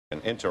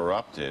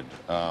interrupted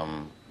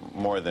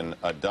more than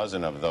a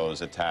dozen of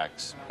those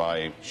attacks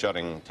by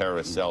shutting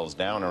terrorist cells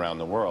down around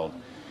the world.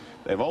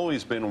 They've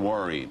always been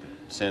worried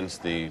since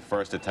the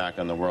first attack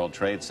on the World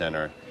Trade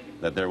Center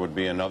that there would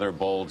be another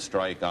bold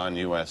strike on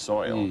U.S.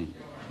 soil.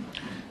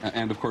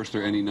 And, of course,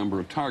 there are any number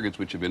of targets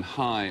which have been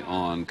high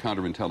on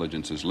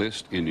counterintelligence's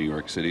list in New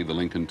York City: the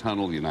Lincoln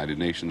Tunnel, the United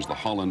Nations, the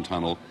Holland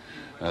Tunnel,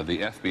 the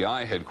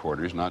FBI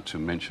headquarters, not to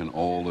mention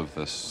all of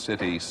the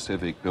city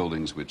civic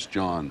buildings which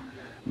John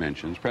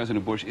mentions.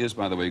 President Bush is,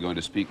 by the way, going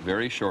to speak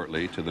very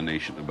shortly to the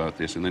nation about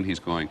this, and then he's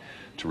going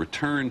to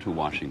return to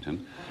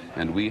Washington.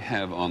 And we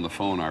have on the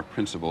phone our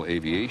principal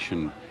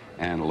aviation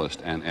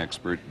analyst and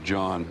expert,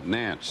 John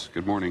Nance.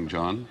 Good morning,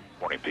 John.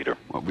 Morning, Peter.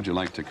 What would you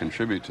like to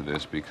contribute to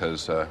this?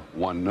 Because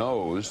one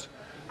knows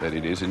that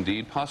it is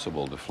indeed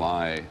possible to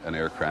fly an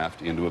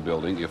aircraft into a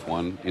building if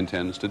one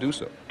intends to do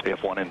so.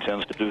 If one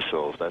intends to do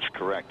so, that's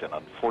correct. And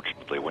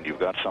unfortunately, when you've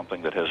got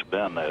something that has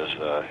been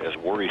as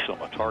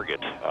worrisome a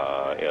target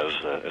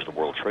as the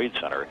World Trade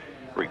Center,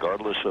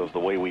 regardless of the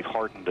way we've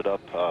hardened it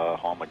up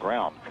on the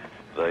ground,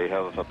 they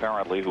have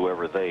apparently,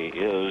 whoever they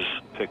is,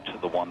 picked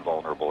the one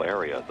vulnerable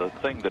area. The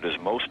thing that is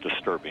most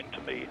disturbing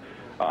to me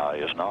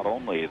is not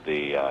only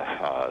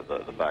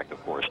the fact,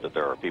 of course, that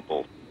there are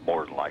people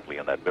more than likely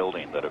in that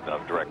building that have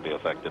been directly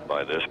affected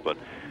by this, but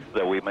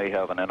that we may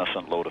have an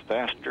innocent load of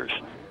passengers.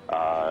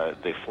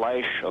 The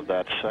flash of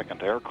that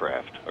second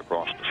aircraft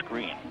across the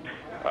screen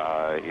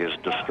is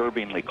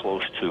disturbingly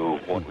close to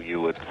what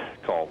you would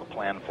call the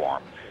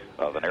planform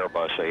of an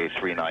Airbus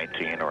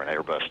A319 or an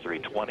Airbus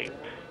 320,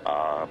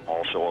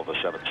 also of a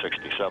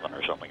 767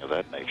 or something of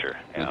that nature.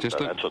 And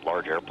that's a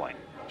large airplane.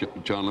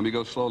 John, let me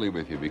go slowly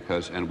with you,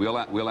 and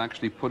we'll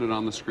actually put it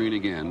on the screen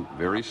again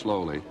very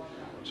slowly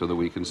so that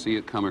we can see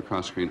it come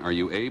across screen. Are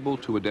you able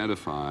to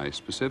identify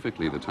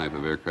specifically the type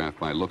of aircraft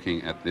by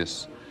looking at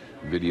this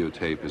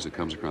videotape as it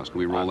comes across? Can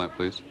we roll that,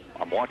 please?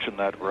 I'm watching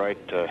that right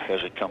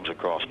as it comes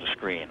across the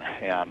screen,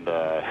 and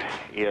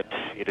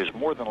it is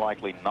more than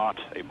likely not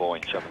a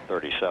Boeing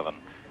 737.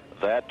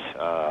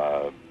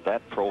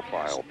 That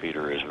profile,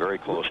 Peter, is very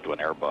close to an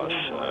Airbus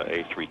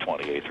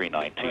A320,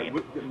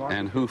 A319.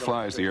 And who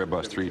flies the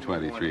Airbus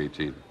 320,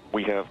 318?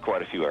 We have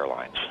quite a few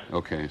airlines.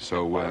 Okay,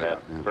 so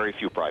very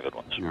few private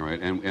ones. All right,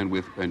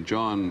 and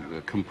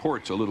John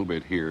comports a little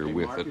bit here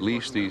with at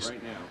least these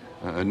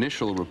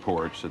initial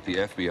reports that the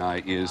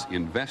FBI is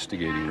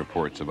investigating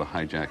reports of a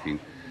hijacking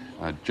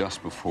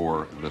just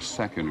before the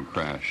second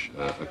crash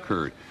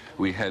occurred.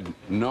 We had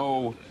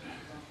no.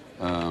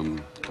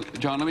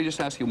 John, let me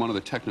just ask you one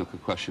other technical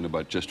question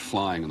about just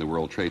flying in the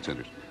World Trade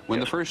Centers. When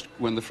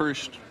the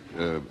first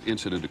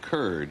incident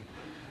occurred,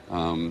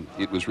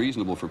 it was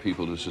reasonable for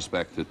people to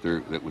suspect that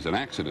that was an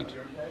accident.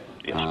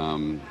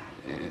 Yes.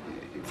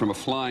 From a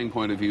flying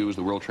point of view, is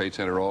the World Trade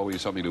Center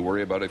always something to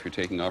worry about if you're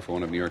taking off from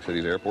one of New York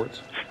City's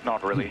airports?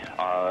 Not really.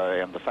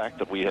 And the fact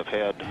that we have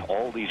had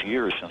all these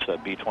years since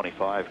that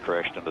B-25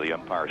 crashed into the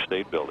Empire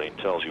State Building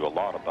tells you a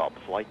lot about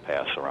the flight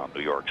paths around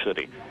New York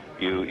City.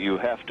 You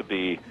have to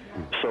be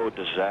so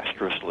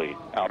disastrously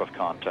out of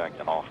contact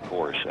and off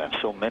course, and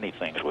so many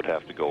things would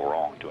have to go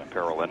wrong to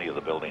imperil any of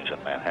the buildings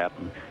in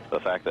Manhattan. The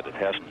fact that it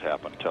hasn't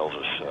happened tells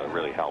us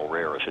really how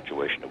rare a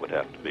situation it would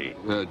have to be.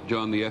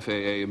 John, the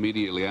FAA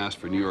immediately asked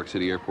for New York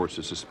City airports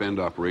to suspend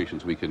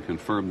operations. We can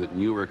confirm that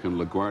Newark and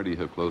LaGuardia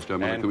have closed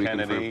down. And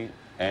Kennedy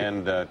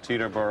and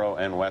Teterboro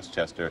and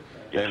Westchester.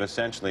 Yes. They've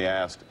essentially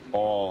asked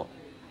all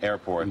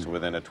airports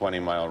within a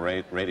 20-mile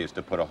radius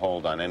to put a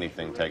hold on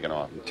anything taken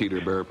off.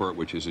 Teterboro Airport,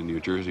 which is in New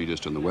Jersey,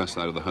 just on the west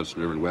side of the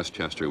Hudson River, and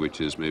Westchester, which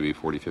is maybe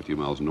 40, 50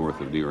 miles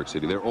north of New York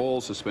City. They're all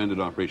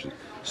suspended operations.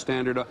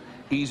 Standard,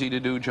 easy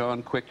to do,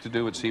 John, quick to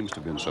do, it seems to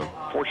have been so.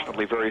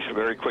 Fortunately, very,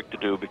 very quick to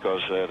do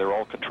because they're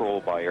all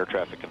controlled by air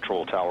traffic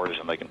control towers,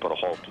 and they can put a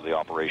halt to the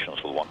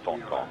operations with one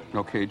phone call.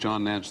 Okay,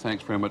 John Nance,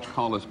 thanks very much.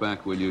 Call us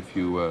back, will you, if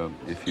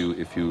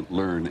you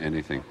learn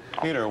anything.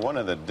 Peter, one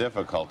of the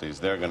difficulties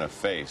they're going to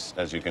face,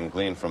 as you can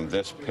glean from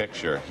this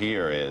picture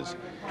here, is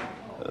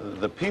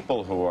the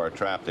people who are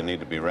trapped and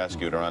need to be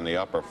rescued are on the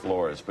upper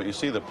floors, but you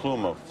see the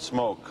plume of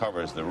smoke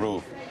covers the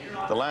roof.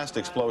 The last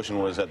explosion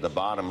was at the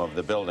bottom of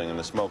the building and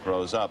the smoke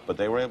rose up, but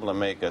they were able to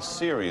make a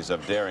series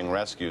of daring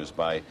rescues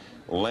by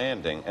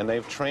landing, and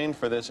they've trained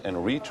for this and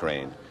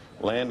retrained,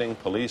 landing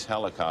police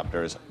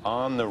helicopters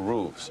on the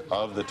roofs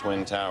of the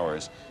Twin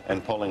Towers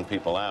and pulling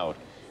people out.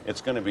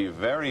 It's going to be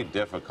very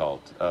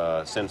difficult,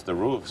 since the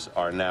roofs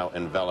are now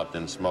enveloped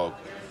in smoke,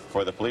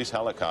 for the police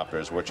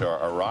helicopters, which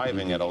are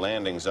arriving at a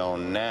landing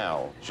zone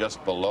now,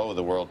 just below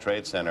the World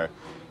Trade Center,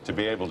 to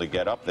be able to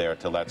get up there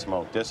till that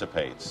smoke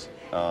dissipates.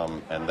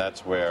 And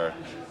that's where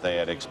they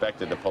had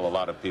expected to pull a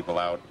lot of people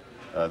out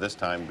this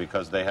time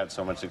because they had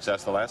so much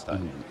success the last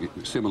time.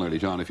 Similarly,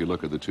 John, if you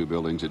look at the two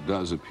buildings, it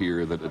does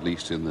appear that at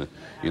least in the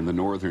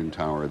northern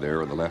tower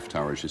there, or the left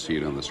tower as you see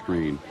it on the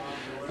screen,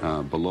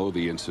 below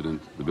the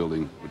incident, the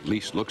building at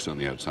least looks on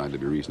the outside to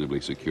be reasonably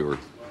secure.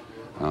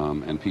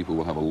 And people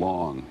will have a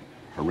long,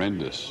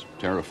 horrendous,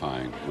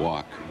 terrifying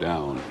walk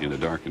down in a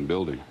darkened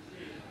building.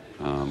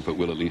 but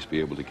we'll at least be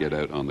able to get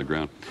out on the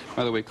ground.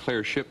 By the way,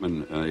 Claire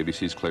Shipman,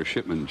 ABC's Claire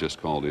Shipman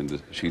just called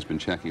in. She's been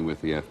checking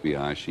with the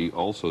FBI. She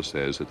also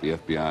says that the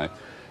FBI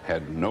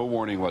had no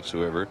warning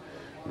whatsoever.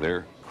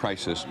 Their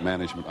crisis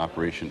management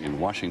operation in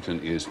Washington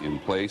is in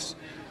place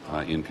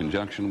in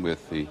conjunction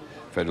with the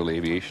Federal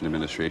Aviation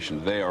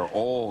Administration. They are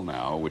all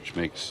now, which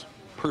makes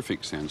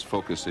perfect sense,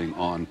 focusing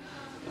on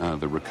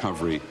the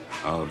recovery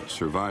of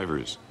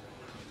survivors.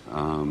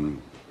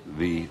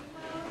 The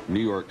New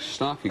York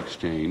Stock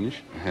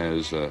Exchange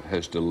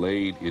has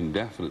delayed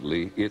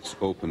indefinitely its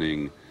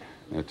opening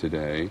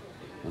today.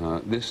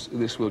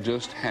 This will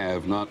just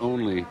have not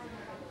only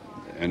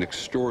an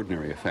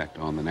extraordinary effect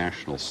on the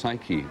national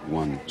psyche,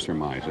 one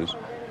surmises,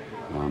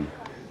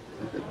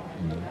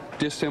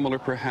 dissimilar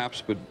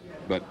perhaps, but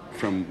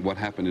from what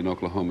happened in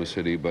Oklahoma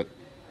City, but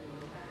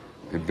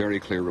a very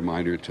clear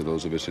reminder to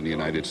those of us in the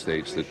United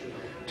States that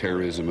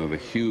terrorism of a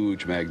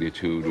huge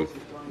magnitude, with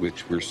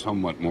which we're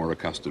somewhat more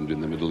accustomed in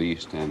the Middle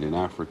East and in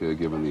Africa,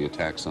 given the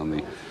attacks on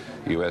the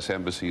U.S.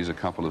 embassies a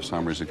couple of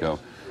summers ago.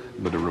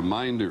 But a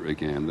reminder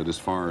again that as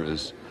far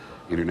as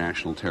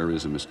international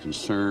terrorism is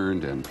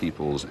concerned, and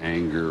people's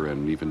anger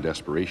and even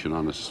desperation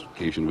on this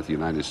occasion with the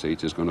United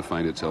States is going to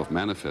find itself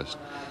manifest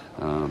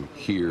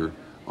here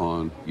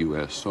on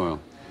U.S. soil.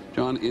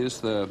 John, here's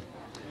the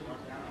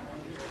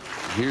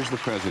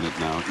president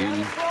now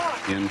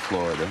in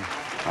Florida.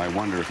 I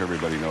wonder if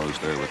everybody knows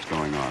there what's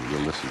going on.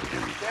 We'll listen to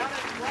him.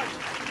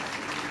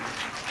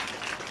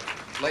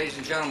 Ladies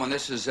and gentlemen,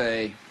 this is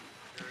a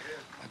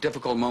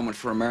difficult moment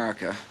for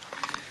America.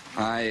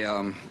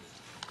 I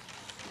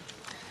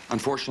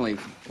unfortunately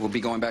will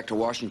be going back to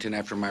Washington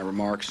after my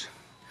remarks.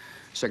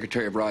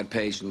 Secretary of Rod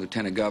Page and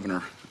Lieutenant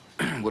Governor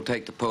will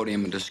take the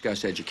podium and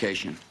discuss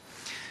education.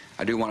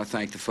 I do want to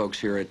thank the folks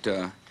here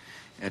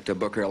at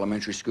Booker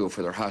Elementary School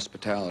for their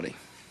hospitality.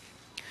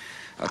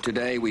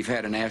 Today we've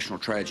had a national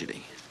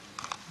tragedy.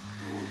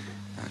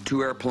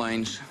 Two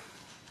airplanes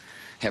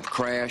have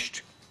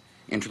crashed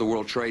into the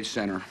World Trade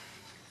Center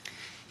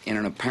in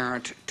an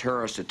apparent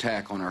terrorist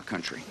attack on our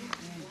country.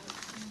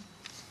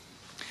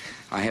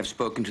 I have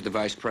spoken to the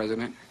Vice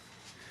President,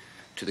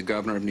 to the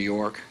Governor of New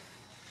York,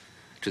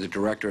 to the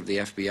Director of the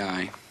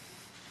FBI,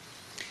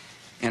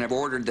 and have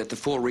ordered that the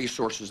full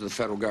resources of the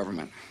federal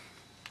government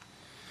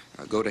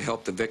go to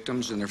help the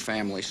victims and their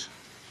families,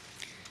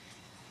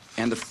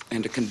 and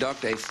to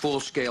conduct a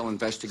full-scale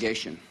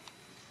investigation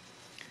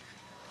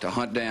to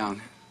hunt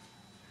down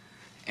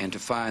and to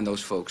find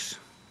those folks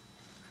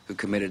who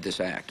committed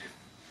this act.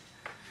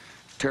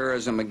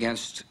 Terrorism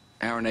against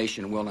our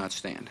nation will not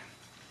stand.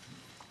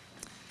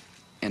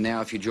 And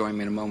now, if you join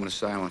me in a moment of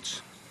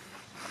silence.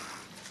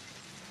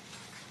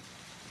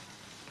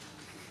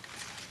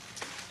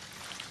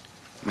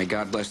 May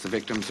God bless the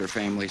victims, their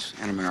families,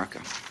 and America.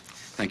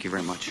 Thank you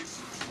very much.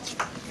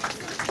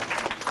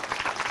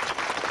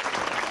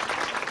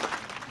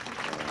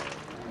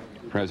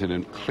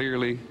 President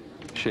clearly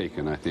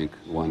shaken, I think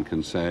one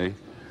can say,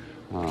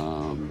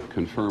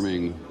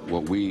 confirming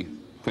what we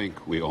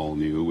think we all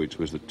knew, which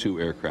was that two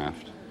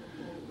aircraft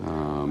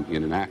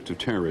in an act of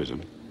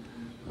terrorism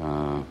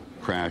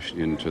crashed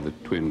into the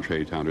twin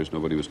trade towers.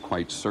 Nobody was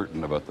quite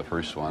certain about the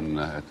first one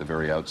at the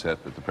very outset,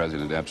 but the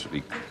president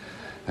absolutely,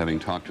 having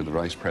talked to the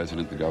Vice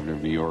President, the Governor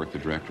of New York, the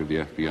Director of the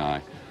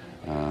FBI,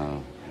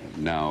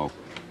 now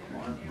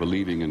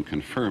believing and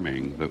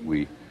confirming that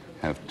we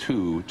have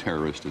two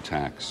terrorist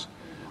attacks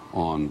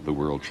on the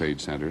World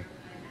Trade Center,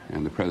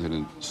 and the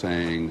president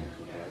saying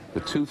the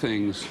two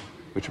things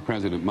which a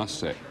president must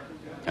say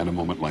at a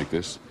moment like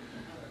this: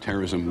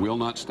 terrorism will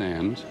not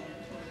stand,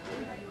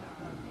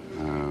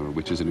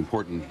 which is an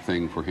important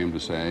thing for him to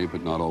say,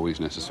 but not always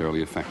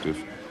necessarily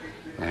effective,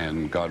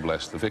 and God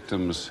bless the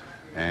victims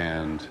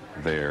and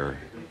their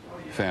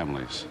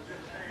families.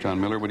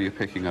 John Miller, what are you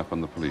picking up on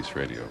the police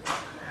radio?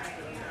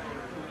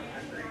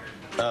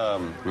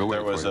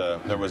 There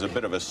was a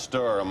bit of a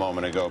stir a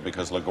moment ago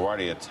because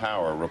LaGuardia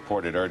Tower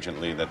reported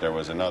urgently that there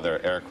was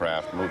another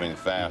aircraft moving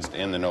fast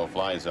in the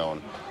no-fly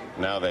zone.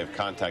 Now they've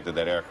contacted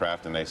that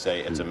aircraft and they say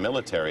it's a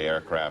military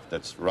aircraft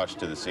that's rushed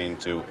to the scene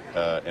to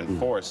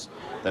enforce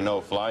the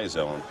no-fly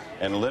zone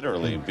and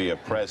literally be a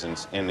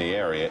presence in the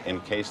area in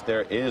case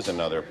there is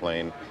another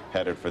plane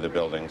headed for the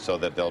building, so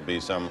that there'll be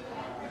some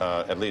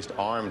at least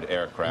armed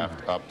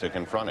aircraft up to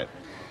confront it.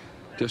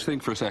 Just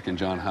think for a second,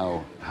 John,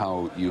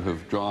 how you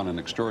have drawn an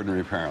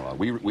extraordinary parallel.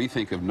 We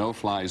think of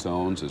no-fly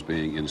zones as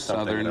being in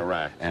southern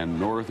and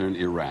northern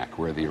Iraq,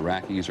 where the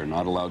Iraqis are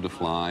not allowed to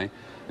fly,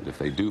 and if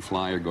they do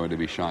fly, are going to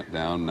be shot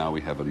down. Now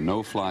we have a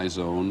no-fly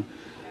zone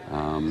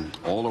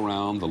all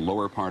around the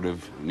lower part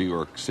of New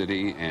York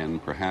City,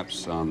 and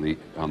perhaps on the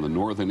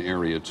northern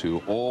area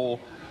too. All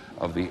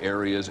of the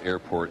areas,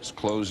 airports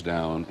closed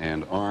down,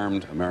 and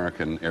armed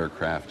American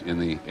aircraft in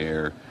the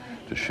air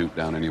to shoot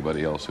down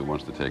anybody else who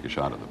wants to take a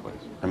shot at the place.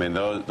 I mean,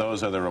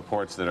 those are the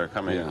reports that are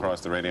coming across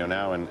the radio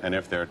now, and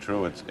if they're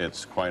true,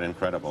 it's quite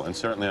incredible and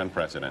certainly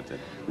unprecedented.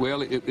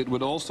 Well, it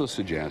would also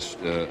suggest,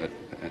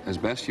 as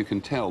best you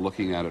can tell,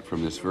 looking at it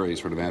from this very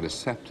sort of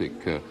antiseptic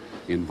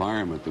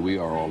environment that we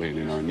are all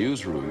in our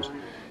newsrooms,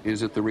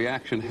 is that the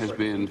reaction has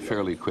been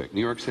fairly quick.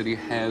 New York City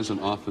has an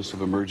Office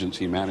of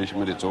Emergency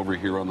Management. It's over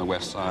here on the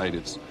west side.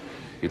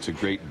 It's a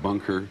great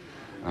bunker,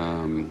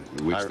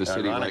 which the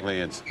city... Ironically,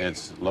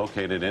 it's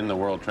located in the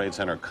World Trade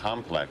Center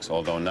complex,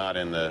 although not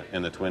in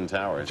the Twin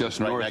Towers. Just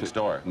right next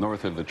door.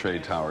 North of the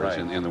Trade Towers, right.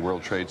 in the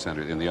World Trade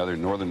Center, in the other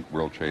northern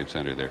World Trade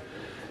Center there.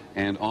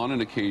 And on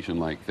an occasion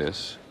like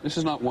this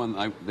is not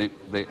one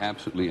they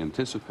absolutely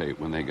anticipate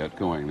when they got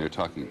going. They're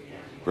talking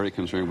very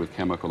concerned with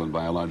chemical and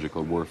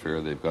biological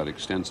warfare. They've got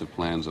extensive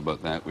plans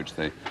about that, which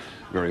they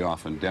very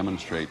often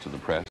demonstrate to the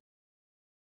press.